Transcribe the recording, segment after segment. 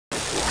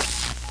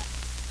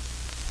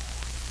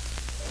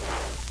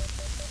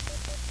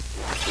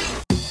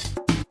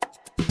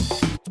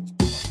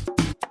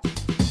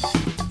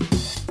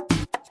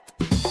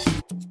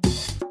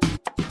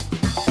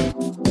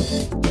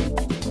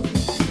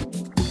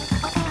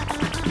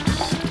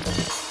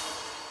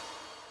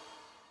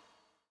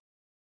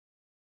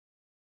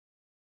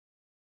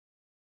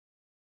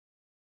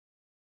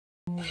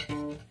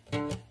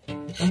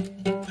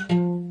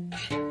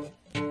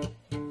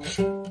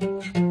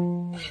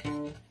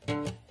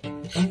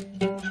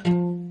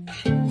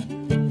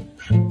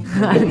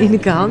I'm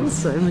Ineke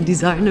Hans, I'm a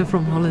designer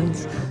from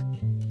Holland.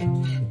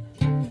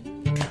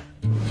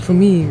 For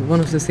me, one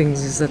of the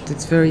things is that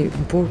it's very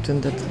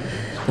important that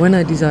when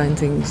I design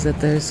things that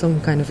there's some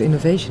kind of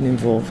innovation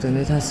involved, and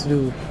it has to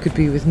do, could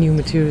be with new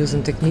materials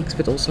and techniques,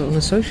 but also on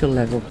a social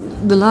level.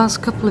 The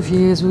last couple of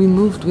years we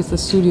moved with the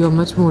studio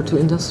much more to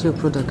industrial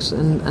products,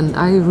 and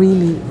I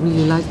really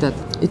like that.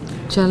 It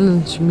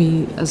challenged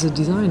me as a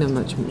designer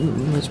much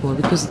more,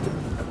 because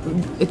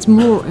it's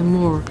more and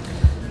more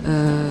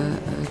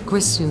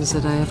questions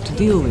that I have to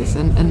deal with,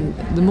 and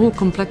the more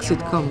complex it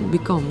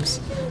becomes,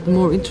 the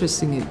more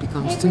interesting it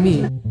becomes to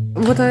me.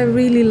 What I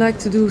really like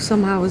to do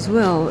somehow as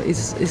well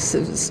is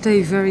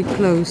stay very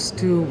close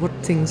to what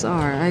things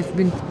are.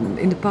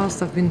 In the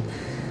past I've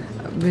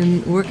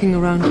been working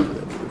around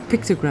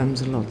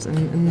pictograms a lot,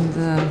 and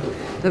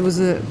that was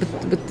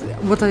but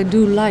what I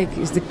do like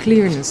is the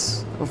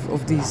clearness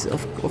of these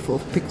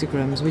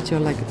pictograms, which are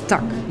like a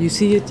tuck. You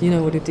see it, you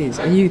know what it is,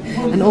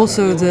 and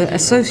also the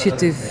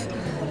associative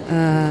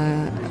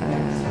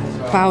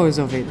powers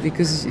of it,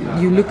 because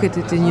you look at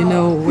it and you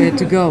know where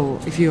to go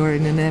if you are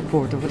in an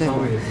airport or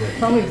whatever.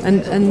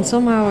 And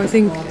somehow I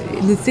think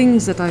in the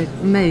things that I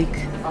make,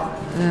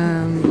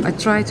 I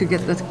try to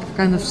get that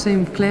kind of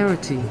same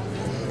clarity,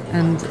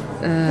 and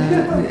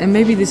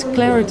maybe this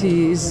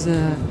clarity is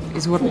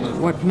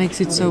what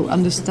makes it so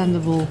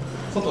understandable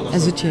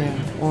as a chair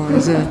or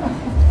as a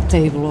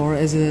table or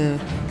as a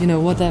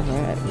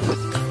whatever.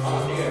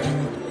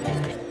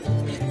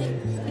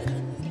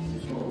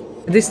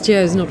 This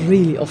chair is not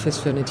really office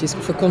furniture, it's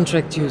for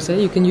contract use.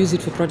 You can use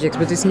it for projects,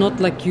 but it's not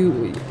like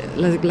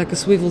like a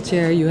swivel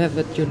chair you have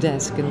at your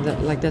desk and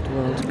like that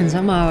world. And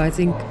somehow I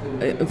think,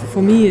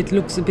 for me,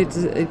 it's a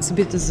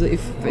bit as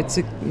if it's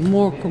a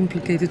more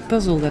complicated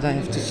puzzle that I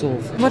have to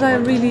solve. What I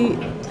really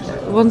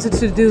wanted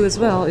to do as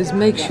well is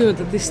make sure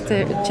that this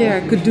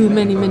chair could do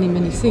many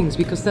things,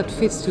 because that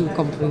fits to a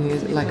company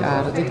like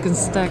Ahrend. It can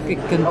stack,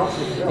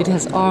 it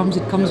has arms,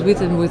 it comes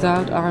with and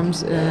without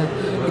arms.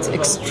 It's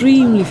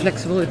extremely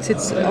flexible. It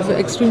sits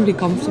extremely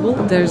comfortable.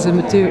 There's a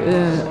material.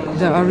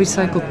 There are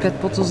recycled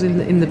PET bottles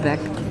in the back.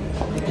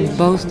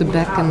 Both the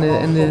back and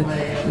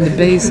the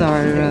base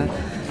are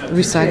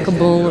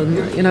recyclable,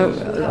 and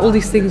all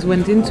these things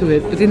went into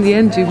it. But in the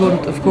end, you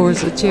want, of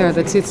course, a chair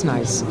that sits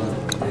nice.